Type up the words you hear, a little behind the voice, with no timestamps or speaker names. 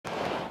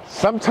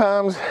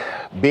Sometimes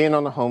being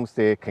on a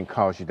homestead can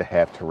cause you to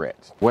have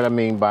Tourette's. What I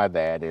mean by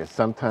that is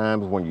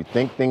sometimes when you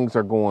think things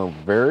are going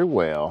very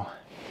well,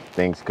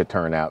 things could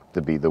turn out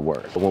to be the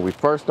worst. When we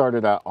first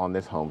started out on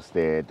this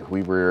homestead,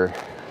 we were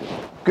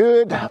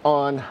good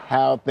on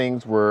how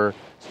things were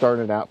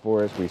starting out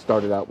for us. We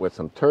started out with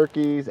some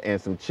turkeys and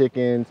some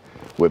chickens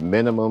with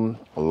minimum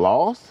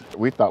loss.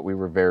 We thought we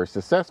were very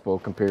successful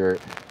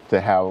compared to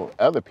how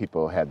other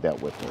people had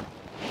dealt with them.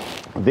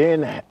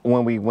 Then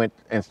when we went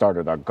and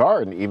started our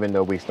garden, even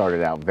though we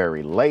started out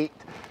very late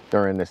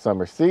during the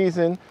summer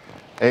season,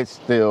 it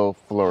still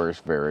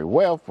flourished very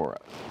well for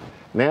us.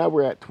 Now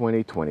we're at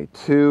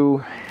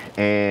 2022,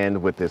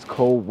 and with this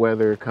cold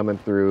weather coming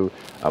through,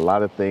 a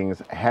lot of things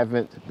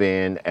haven't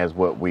been as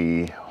what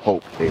we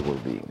hoped they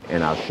would be,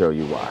 and I'll show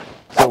you why.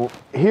 So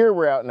here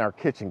we're out in our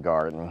kitchen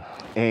garden,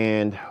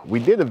 and we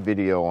did a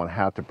video on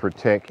how to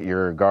protect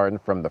your garden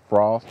from the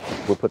frost.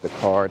 We'll put the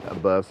card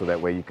above so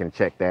that way you can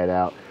check that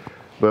out.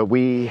 But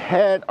we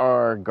had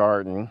our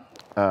garden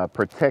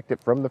protected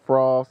from the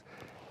frost,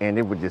 and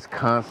it was just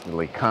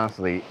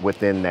constantly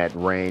within that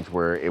range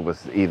where it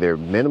was either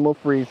minimal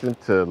freezing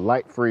to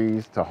light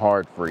freeze to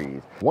hard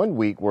freeze. One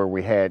week where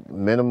we had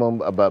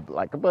minimum above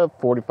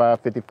 45,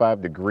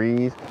 55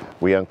 degrees,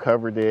 we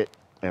uncovered it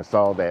and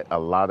saw that a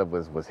lot of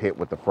us was hit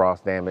with the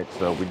frost damage.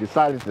 So we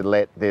decided to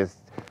let this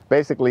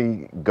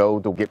basically go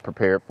to get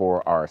prepared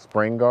for our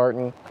spring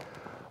garden.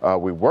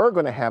 We were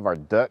going to have our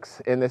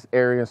ducks in this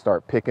area and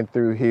start picking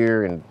through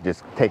here and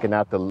just taking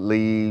out the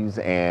leaves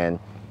and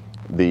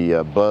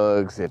the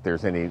bugs, if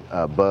there's any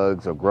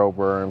bugs or grow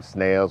worms,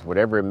 snails,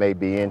 whatever it may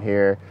be in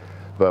here.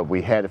 But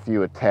we had a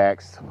few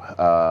attacks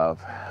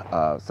of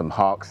some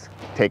hawks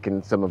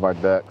taking some of our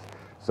ducks.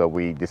 So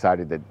we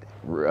decided to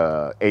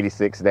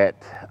 86 that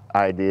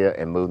idea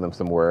and move them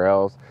somewhere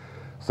else.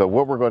 So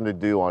what we're going to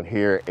do on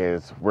here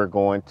is we're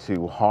going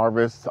to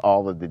harvest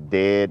all of the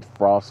dead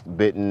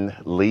frost-bitten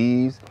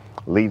leaves,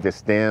 leave the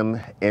stem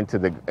in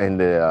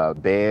the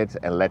beds,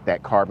 and let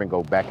that carbon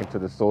go back into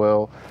the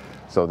soil.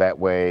 So that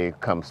way,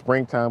 come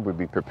springtime, we'll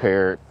be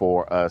prepared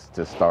for us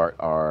to start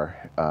our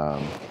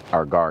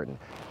garden.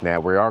 Now,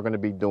 we are going to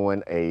be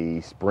doing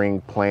a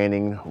spring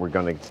planting. We're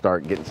going to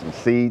start getting some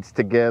seeds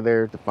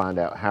together to find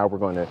out how we're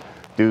going to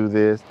do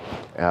this.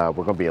 We're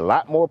going to be a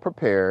lot more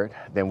prepared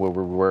than what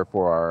we were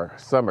for our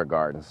summer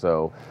garden.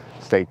 So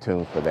stay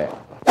tuned for that.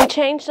 We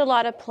changed a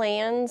lot of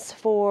plans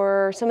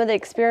for some of the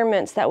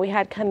experiments that we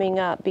had coming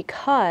up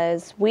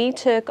because we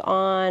took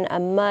on a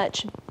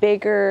much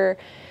bigger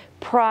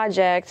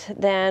project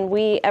than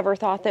we ever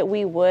thought that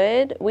we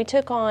would. We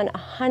took on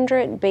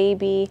 100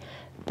 baby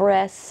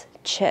breast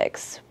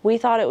chicks. We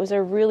thought it was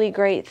a really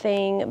great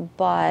thing,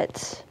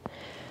 but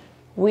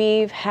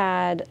we've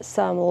had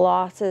some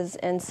losses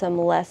and some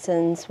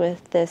lessons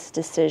with this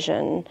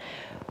decision.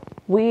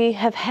 We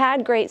have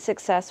had great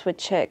success with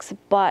chicks,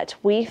 but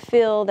we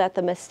feel that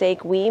the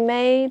mistake we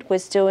made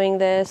was doing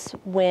this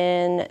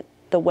when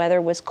the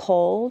weather was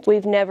cold.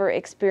 We've never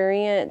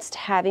experienced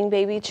having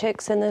baby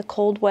chicks in the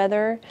cold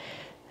weather.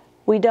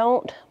 We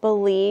don't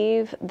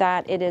believe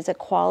that it is a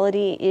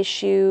quality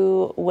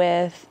issue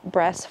with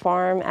Breast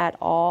Farm at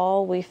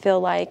all. We feel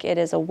like it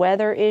is a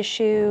weather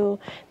issue.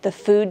 The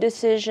food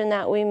decision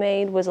that we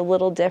made was a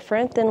little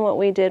different than what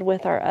we did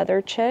with our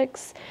other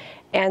chicks.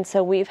 And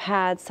so we've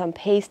had some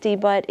pasty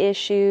butt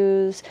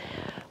issues.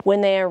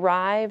 When they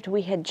arrived,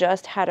 we had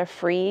just had a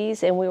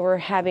freeze and we were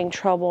having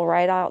trouble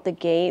right out the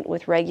gate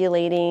with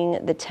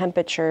regulating the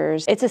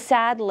temperatures. It's a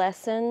sad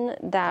lesson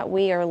that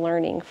we are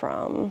learning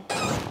from.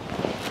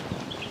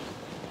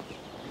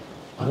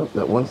 Oh,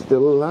 that one's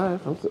still alive.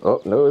 Oh,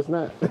 no, it's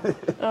not.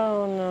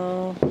 Oh,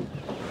 no.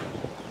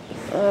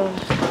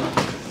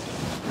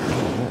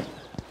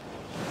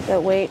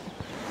 That weight.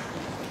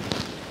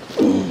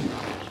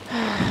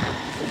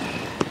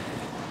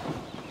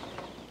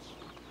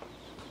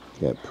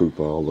 Got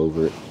poop all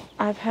over it.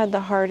 I've had the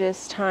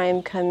hardest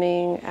time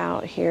coming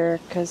out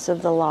here because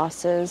of the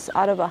losses.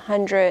 Out of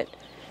 100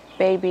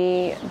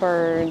 baby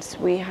birds,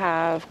 we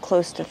have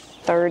close to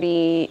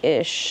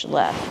 30-ish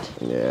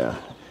left. Yeah,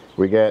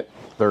 we got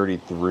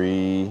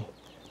 33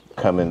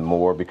 coming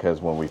more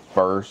because when we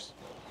first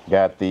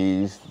got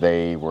these,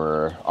 they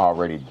were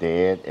already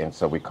dead. And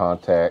so we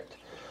contact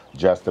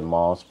Justin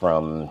Moss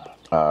from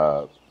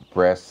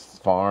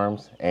Breast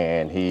Farms,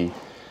 and he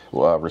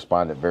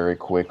responded very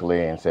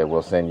quickly and said,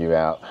 we'll send you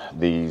out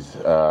these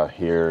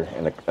here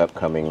in the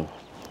upcoming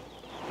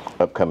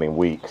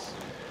weeks.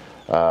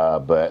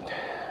 But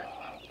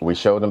we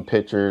showed them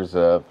pictures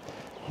of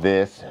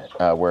this,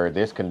 where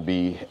this can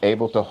be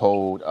able to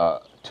hold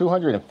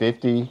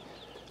 250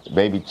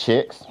 baby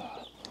chicks,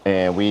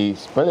 and we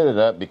split it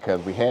up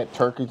because we had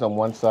turkeys on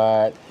one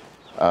side,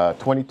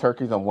 20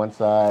 turkeys on one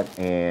side,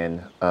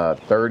 and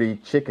 30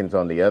 chickens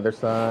on the other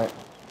side.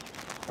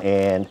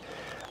 And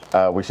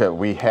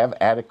we have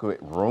adequate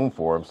room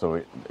for them,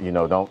 so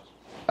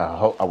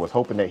I was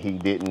hoping that he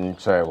didn't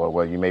say,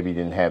 well, you maybe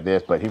didn't have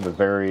this, but he was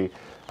very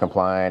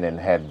compliant and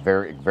had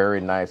very, very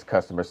nice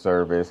customer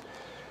service.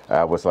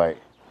 I was like,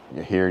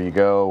 here you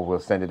go, we'll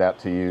send it out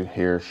to you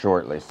here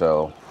shortly.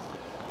 So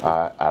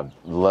I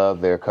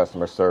love their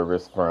customer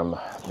service from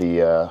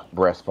the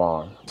breast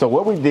farm. So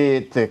what we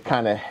did to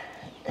kind of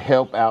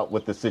help out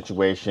with the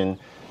situation,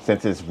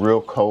 since it's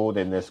real cold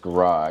in this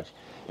garage,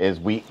 is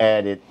we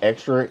added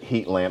extra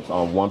heat lamps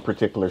on one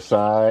particular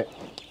side.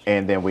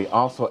 And then we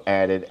also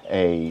added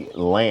a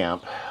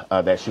lamp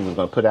that she was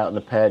going to put out in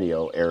the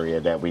patio area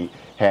that we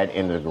had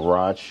in the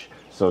garage,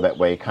 so that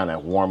way kind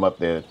of warm up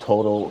the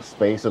total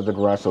space of the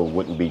garage so it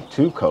wouldn't be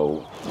too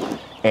cold.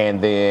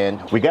 And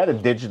then we got a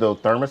digital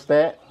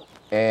thermostat,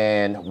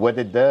 and what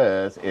it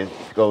does is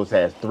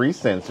has 3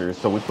 sensors.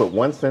 So we put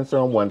one sensor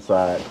on one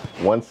side,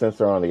 one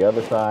sensor on the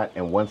other side,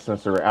 and one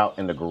sensor out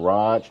in the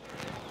garage.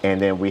 And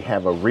then we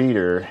have a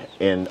reader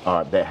in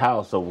the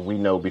house, so we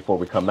know before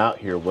we come out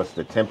here what's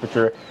the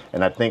temperature.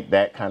 And I think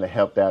that kind of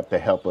helped out to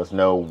help us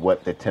know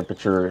what the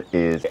temperature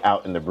is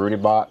out in the broody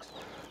box.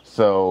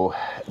 So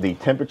the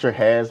temperature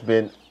has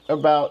been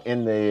about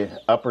in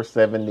the upper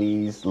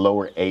 70s,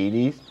 lower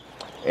 80s.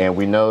 And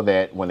we know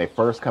that when they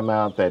first come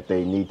out that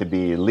they need to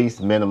be at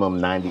least minimum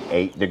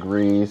 98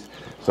 degrees.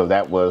 So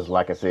that was,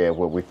 like I said,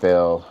 what we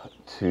felt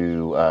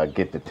to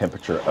get the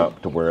temperature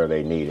up to where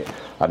they need it.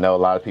 I know a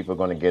lot of people are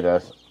going to get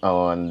us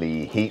on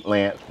the heat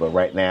lamps, but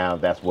right now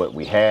that's what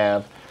we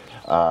have.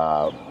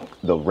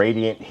 The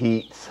radiant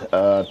heat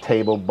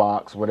table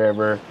box,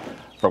 whatever,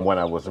 from when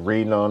I was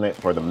reading on it,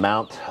 for the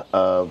amount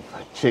of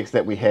chicks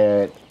that we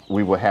had,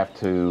 we would have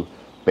to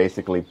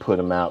basically put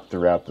them out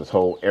throughout this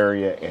whole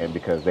area. And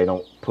because they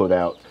don't put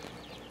out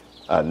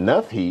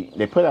enough heat,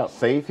 they put out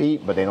safe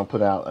heat, but they don't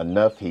put out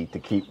enough heat to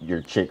keep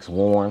your chicks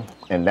warm.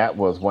 And that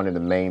was one of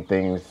the main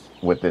things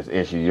with this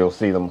issue. You'll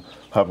see them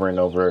hovering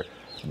over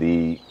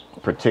the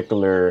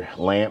particular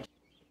lamp.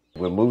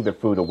 We'll move the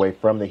food away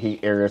from the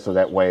heat area, so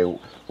that way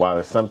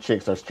while some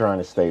chicks are trying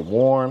to stay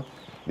warm,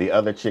 the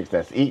other chicks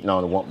that's eating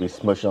on it won't be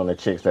smushing on the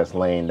chicks that's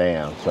laying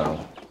down.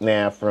 So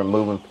now from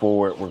moving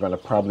forward, we're going to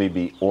probably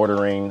be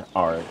ordering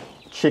our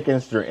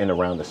chickens in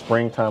around the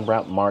springtime,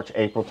 around March,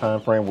 April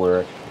timeframe,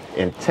 where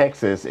in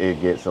Texas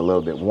it gets a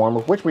little bit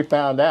warmer, which we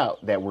found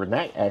out that we're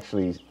not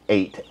actually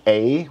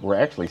 8A, we're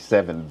actually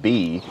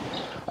 7B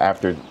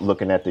after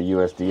looking at the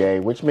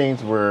USDA, which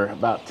means we're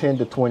about 10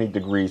 to 20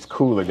 degrees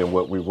cooler than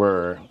what we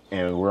were,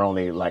 and we're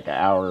only like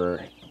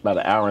about an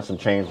hour and some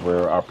change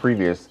where our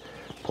previous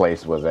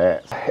place was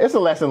at. It's a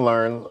lesson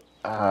learned.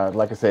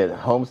 Like I said,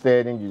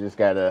 homesteading, you just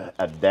gotta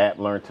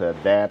learn to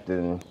adapt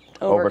and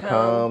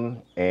overcome,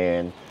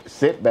 and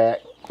sit back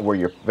where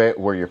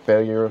your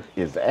failure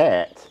is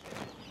at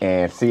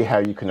and see how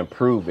you can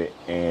improve it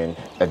and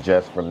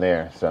adjust from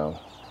there. So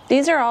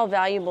these are all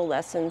valuable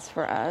lessons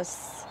for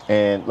us.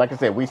 And like I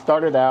said, we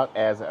started out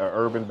as an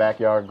urban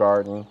backyard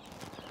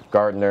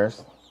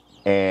gardeners,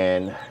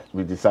 and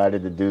we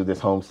decided to do this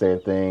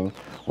homestead thing.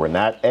 We're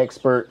not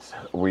experts.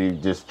 We're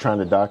just trying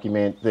to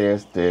document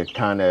this to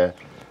kind of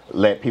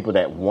let people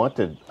that want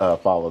to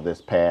follow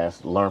this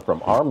path learn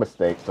from our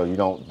mistakes, so you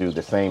don't do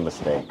the same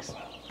mistakes.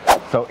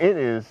 So it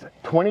is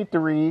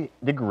 23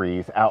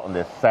 degrees out on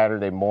this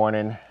Saturday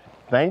morning.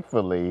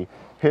 Thankfully,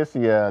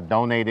 Hissia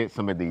donated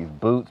some of these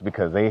boots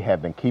because they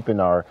have been keeping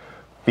our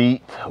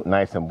feet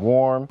nice and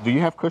warm. Do you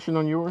have cushion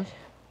on yours?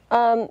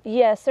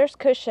 Yes, there's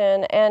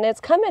cushion, and it's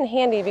come in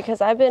handy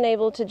because I've been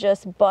able to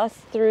just bust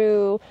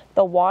through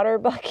the water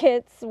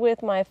buckets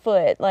with my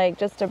foot, like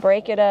just to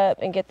break it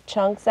up and get the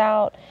chunks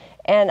out.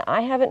 And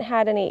I haven't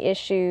had any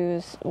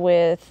issues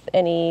with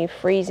any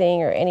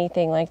freezing or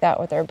anything like that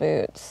with our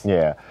boots.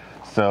 Yeah,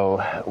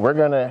 so we're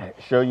gonna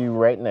show you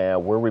right now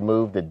where we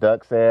moved the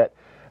ducks at.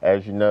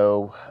 As you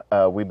know,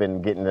 we've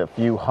been getting a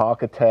few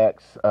hawk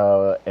attacks,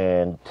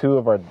 and 2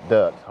 of our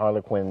ducks,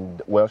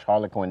 Welsh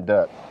Harlequin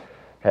ducks,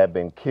 have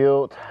been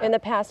killed in the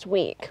past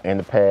week. Within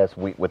the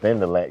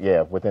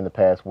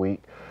past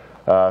week.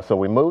 So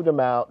we moved them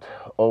out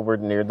over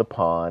near the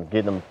pond,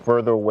 getting them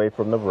further away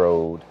from the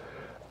road,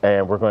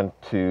 and we're going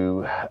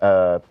to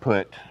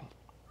put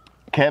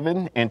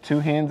Kevin and 2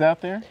 hens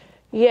out there.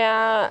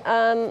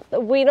 Yeah,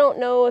 we don't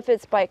know if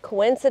it's by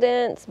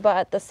coincidence,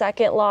 but the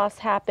second loss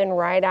happened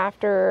right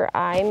after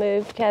I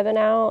moved Kevin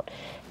out.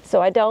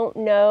 So I don't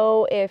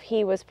know if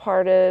he was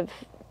part of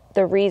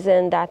the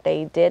reason that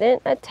they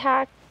didn't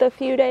attack the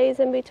few days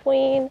in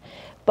between,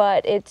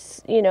 but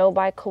it's,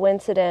 by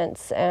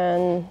coincidence,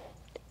 and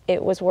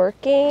it was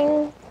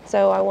working.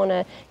 So I want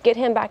to get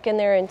him back in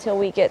there until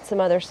we get some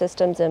other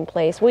systems in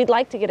place. We'd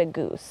like to get a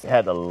goose.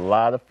 Had a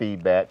lot of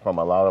feedback from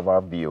a lot of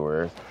our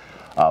viewers.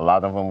 A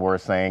lot of them were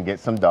saying get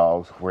some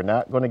dogs. We're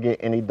not going to get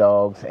any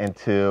dogs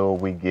until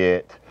we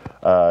get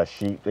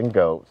sheep and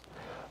goats.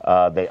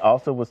 They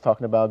also was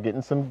talking about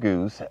getting some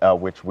goose,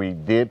 which we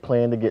did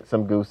plan to get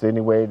some goose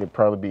anyway. They'd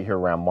probably be here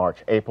around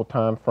March, April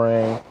time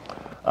frame.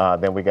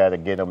 Then we got to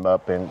get them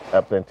up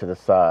into the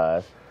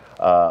size.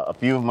 A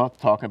few of them are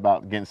talking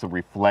about getting some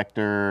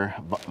reflector,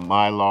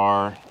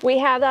 mylar. We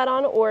have that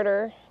on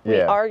order. Yeah.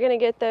 We are going to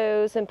get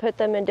those and put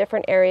them in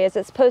different areas.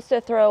 It's supposed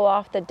to throw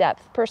off the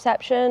depth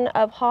perception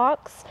of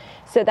hawks.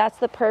 So that's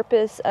the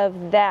purpose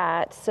of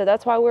that. So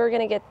that's why we're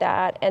going to get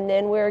that. And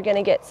then we're going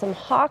to get some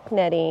hawk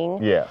netting.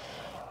 Yeah.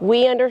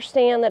 We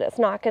understand that it's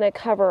not going to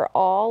cover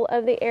all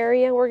of the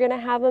area we're going to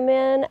have them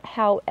in.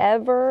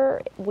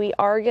 However, we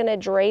are going to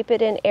drape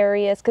it in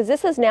areas, because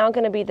this is now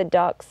going to be the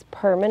ducks'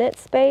 permanent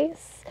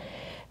space.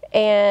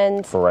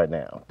 And for right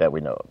now, that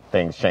we know of.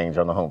 Things change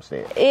on the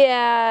homestead.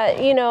 Yeah,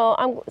 you know,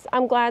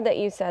 I'm glad that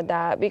you said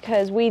that,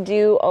 because we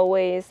do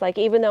always, like,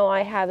 even though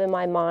I have in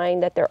my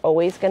mind that they're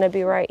always going to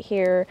be right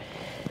here,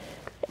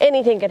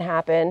 anything can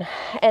happen,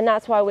 and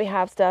that's why we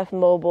have stuff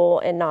mobile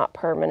and not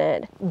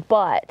permanent.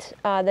 But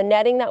the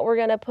netting that we're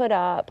going to put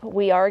up,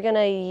 we are going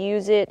to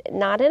use it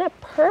not in a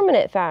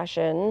permanent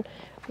fashion.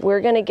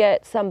 We're going to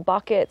get some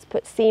buckets,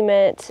 put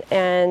cement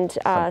and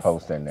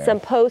some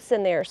posts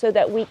in there so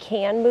that we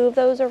can move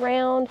those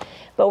around.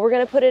 But we're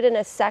going to put it in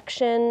a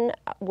section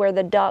where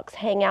the ducks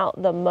hang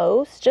out the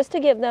most, just to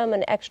give them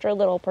an extra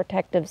little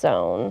protective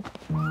zone.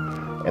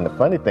 And the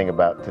funny thing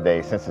about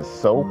today, since it's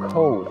so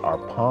cold, our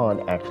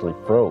pond actually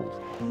froze.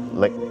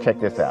 Check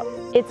this out.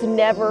 It's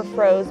never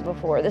froze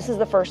before. This is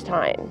the first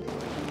time.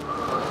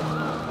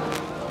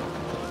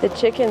 The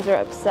chickens are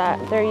upset.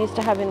 They're used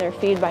to having their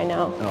feed by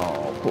now.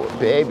 Oh, poor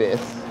babies.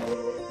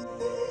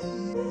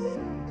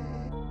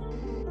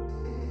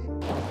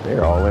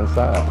 They're all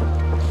inside.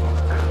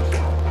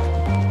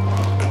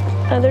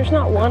 There's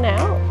not one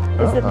out.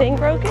 Is the thing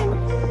broken?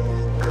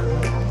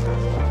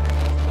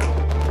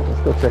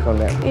 Let's go check on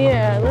that.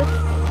 Yeah,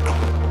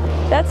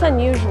 that's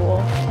unusual.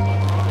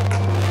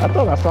 I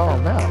thought I saw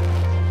them out.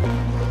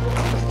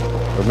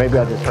 Or maybe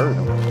I just heard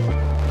them.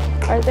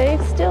 Are they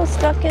still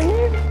stuck in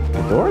there?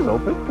 The door's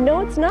open.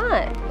 No, it's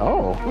not.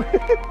 Oh.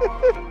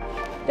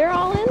 They're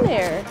all in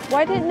there.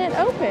 Why didn't it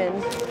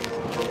open?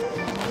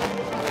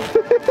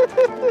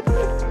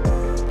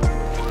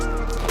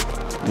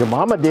 Your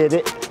mama did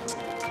it.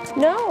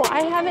 No,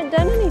 I haven't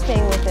done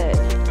anything with it.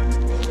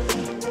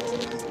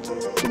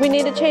 Do we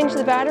need to change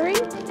the battery?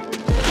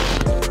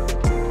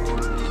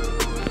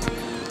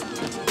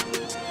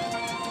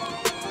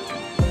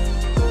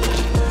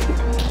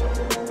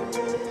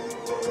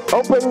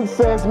 Open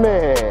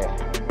sesame.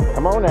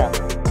 Come on out.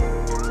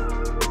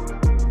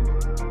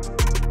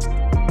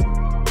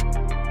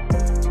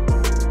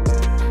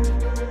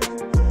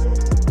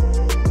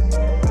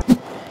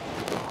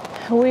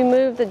 We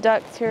moved the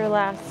ducks here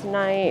last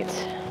night.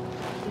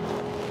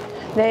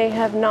 They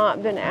have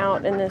not been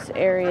out in this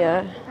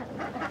area.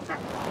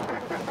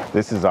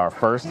 This is our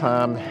first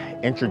time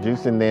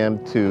introducing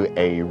them to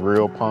a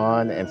real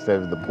pond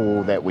instead of the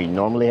pool that we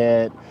normally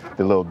had,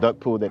 the little duck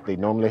pool that they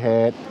normally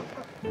had.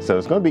 So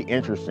it's going to be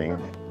interesting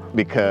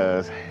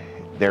because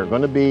they're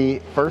going to be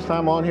first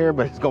time on here,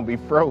 but it's going to be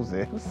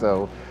frozen.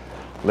 So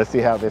let's see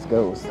how this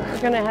goes.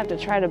 We're going to have to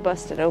try to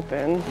bust it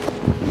open.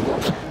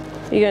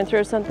 You going to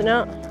throw something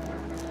out?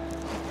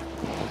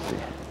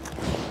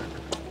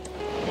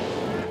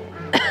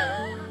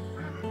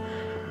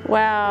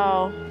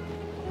 Wow.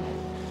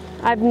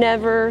 I've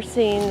never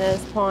seen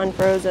this pond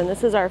frozen.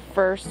 This is our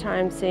first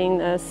time seeing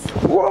this.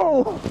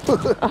 Whoa!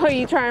 Oh,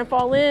 you trying to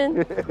fall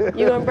in?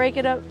 You gonna break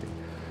it up?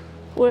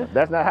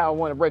 That's not how I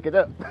want to break it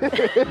up.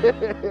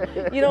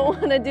 You don't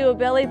want to do a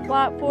belly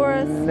flop for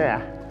us?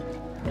 Nah.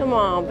 Come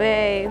on,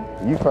 babe.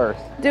 You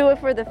first. Do it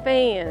for the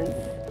fans.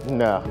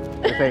 No,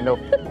 this ain't no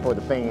for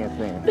the fans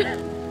thing.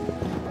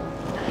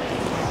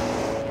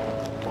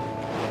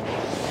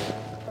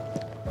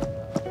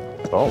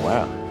 Oh,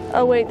 wow.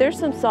 Oh, wait, there's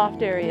some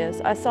soft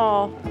areas. I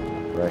saw.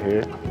 Right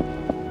here?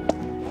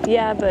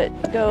 Yeah,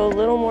 but go a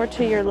little more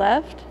to your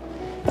left.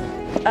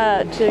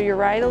 To your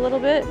right a little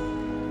bit.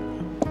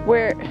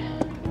 Where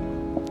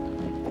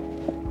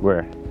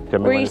Tell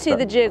me where you see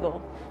the jiggle.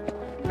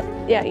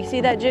 Yeah, you see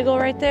that jiggle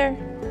right there?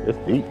 It's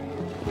deep.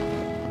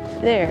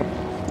 There.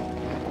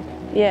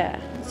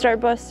 Yeah. Start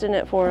busting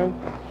it for them.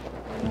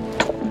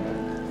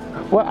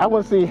 Well, I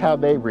want to see how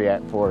they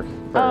react first.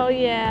 Oh,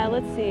 yeah.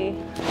 Let's see.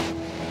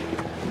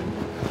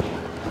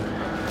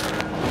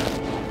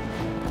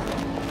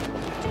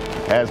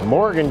 As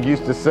Morgan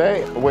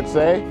would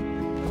say,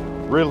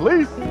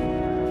 release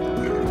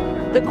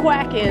the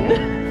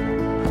quacking.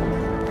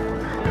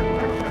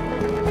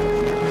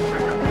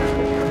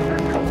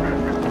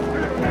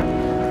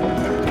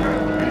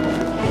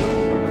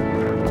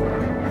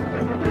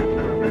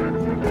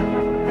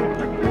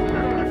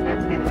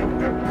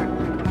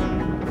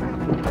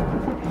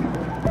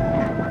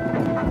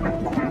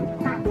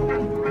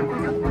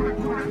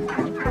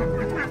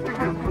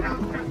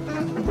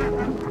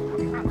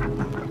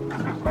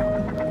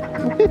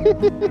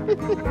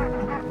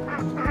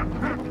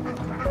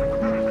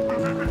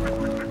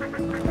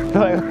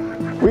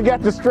 We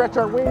got to stretch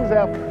our wings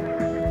out.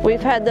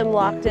 We've had them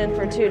locked in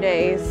for 2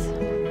 days.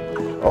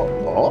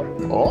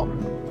 Oh.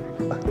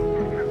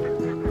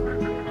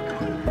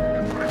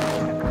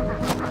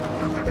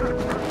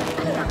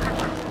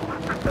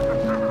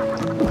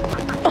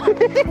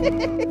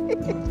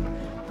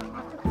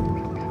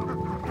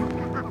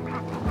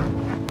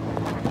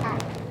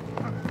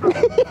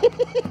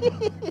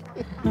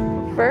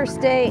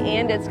 First day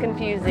and it's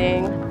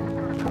confusing.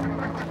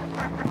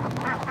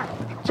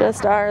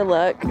 Just our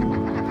luck.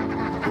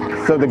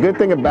 So the good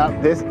thing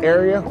about this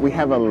area, we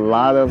have a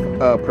lot of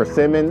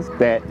persimmons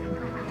that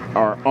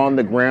are on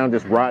the ground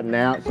just rotting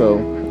out. So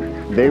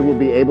they will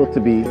be able to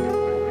be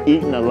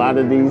eating a lot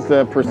of these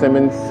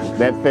persimmons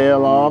that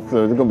fell off.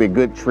 So it's gonna be a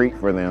good treat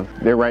for them.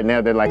 They're right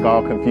now, they're like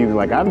all confused.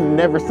 Like, I've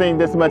never seen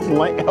this much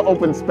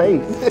open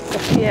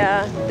space.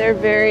 Yeah, they're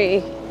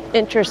very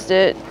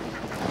interested.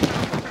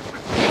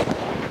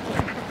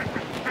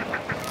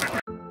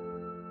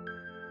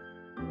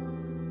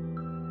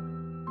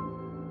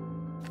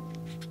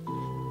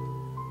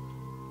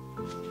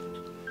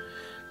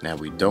 Now,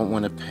 we don't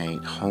want to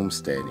paint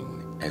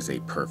homesteading as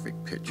a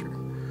perfect picture.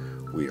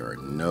 We are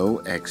no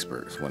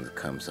experts when it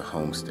comes to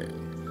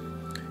homesteading.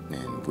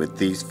 And with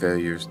these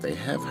failures, they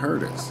have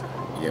hurt us,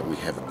 yet we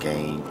have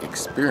gained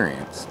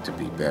experience to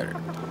be better.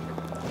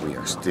 We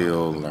are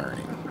still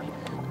learning.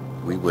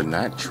 We would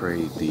not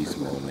trade these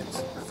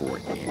moments for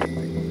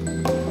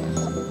anything.